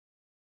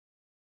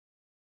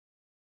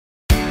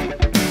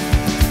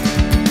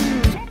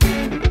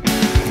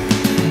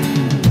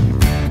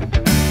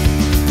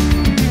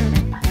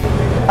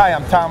Hi,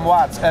 I'm Tom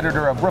Watts,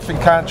 editor of Roofing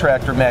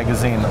Contractor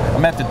magazine.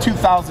 I'm at the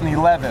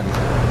 2011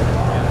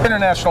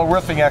 International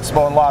Roofing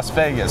Expo in Las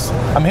Vegas.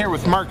 I'm here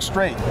with Mark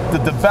Straight, the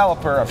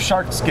developer of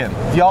Sharkskin,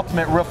 the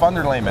ultimate roof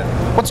underlayment.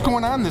 What's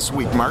going on this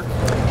week, Mark?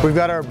 We've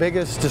got our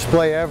biggest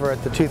display ever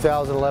at the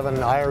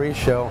 2011 IRE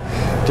show,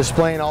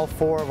 displaying all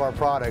four of our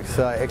products,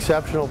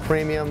 exceptional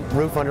premium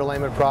roof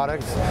underlayment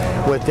products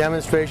with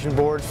demonstration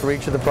boards for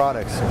each of the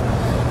products.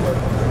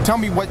 Tell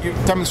me what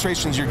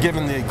demonstrations you're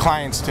giving the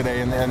clients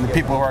today and the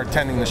people who are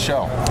attending the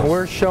show.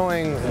 We're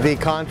showing the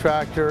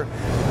contractor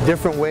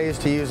different ways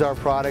to use our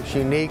products,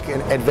 unique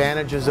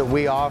advantages that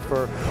we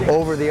offer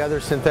over the other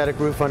synthetic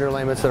roof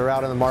underlayments that are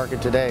out in the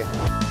market today.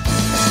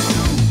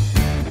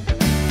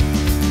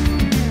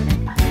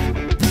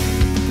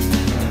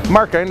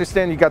 Mark, I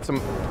understand you got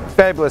some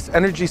fabulous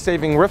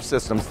energy-saving roof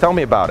systems. Tell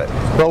me about it.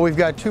 Well, we've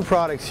got two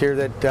products here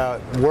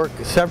that work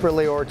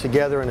separately or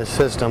together in a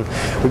system.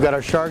 We've got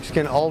our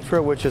Sharkskin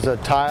Ultra, which is a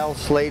tile,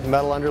 slate,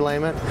 metal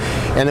underlayment,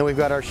 and then we've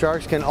got our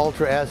Sharkskin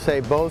Ultra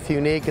SA, both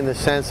unique in the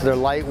sense that they're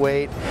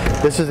lightweight.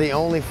 This is the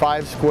only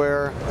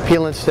 5-square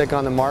peel and stick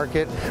on the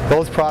market.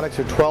 Both products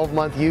are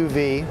 12-month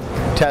UV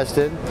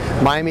tested,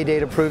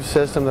 Miami-Dade approved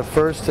system, the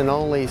first and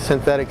only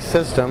synthetic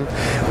system.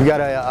 We've got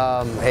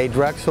a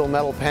Drexel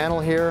metal panel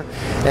here,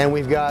 and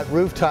we've got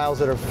roof tiles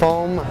that are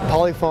foam,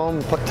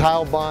 polyfoam,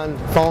 tile bond,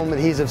 foam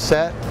adhesive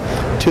set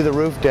to the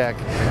roof deck.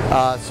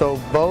 So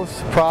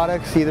both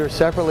products, either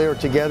separately or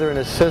together in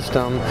a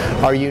system,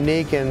 are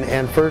unique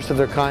and first of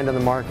their kind on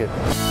the market.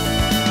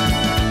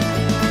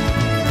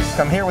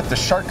 I'm here with the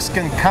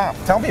Sharkskin Comp.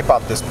 Tell me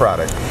about this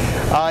product.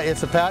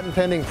 It's a patent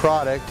pending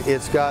product.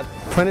 It's got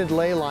printed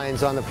ley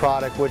lines on the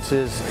product, which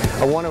is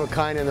a one of a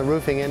kind in the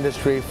roofing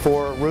industry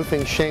for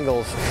roofing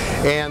shingles.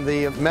 And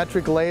the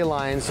metric ley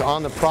lines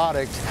on the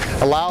product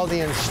allow the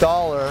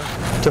installer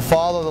to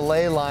follow the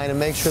ley line and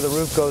make sure the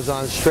roof goes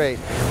on straight.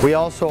 We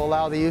also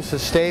allow the use of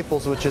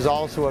staples, which is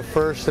also a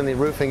first in the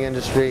roofing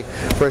industry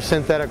for a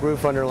synthetic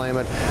roof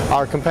underlayment.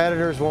 Our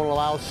competitors won't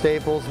allow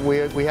staples.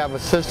 We have a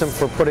system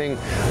for putting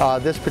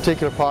this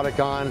particular product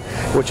on,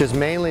 which is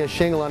mainly a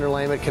shingle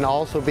underlayment, can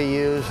also be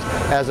used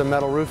as a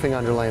metal roofing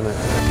underlayment.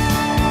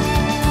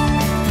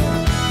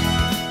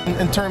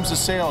 In terms of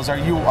sales, are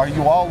you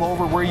all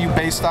over? Where are you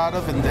based out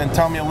of? And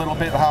tell me a little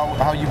bit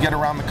how you get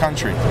around the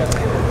country.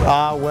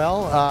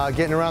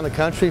 Getting around the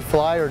country,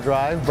 fly or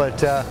drive,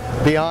 but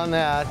beyond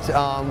that,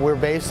 we're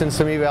based in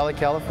Simi Valley,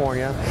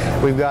 California.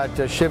 We've got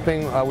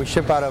shipping, we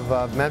ship out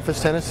of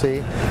Memphis,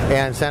 Tennessee,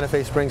 and Santa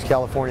Fe Springs,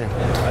 California.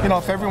 You know,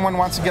 if everyone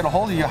wants to get a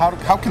hold of you,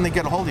 how can they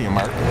get a hold of you,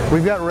 Mark?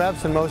 We've got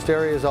reps in most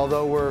areas,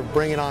 although we're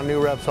bringing on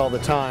new reps all the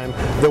time.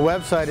 The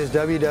website is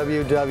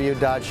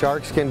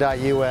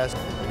www.sharkskin.us.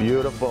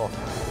 Beautiful.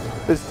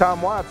 This is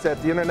Tom Watts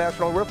at the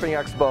International Roofing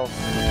Expo.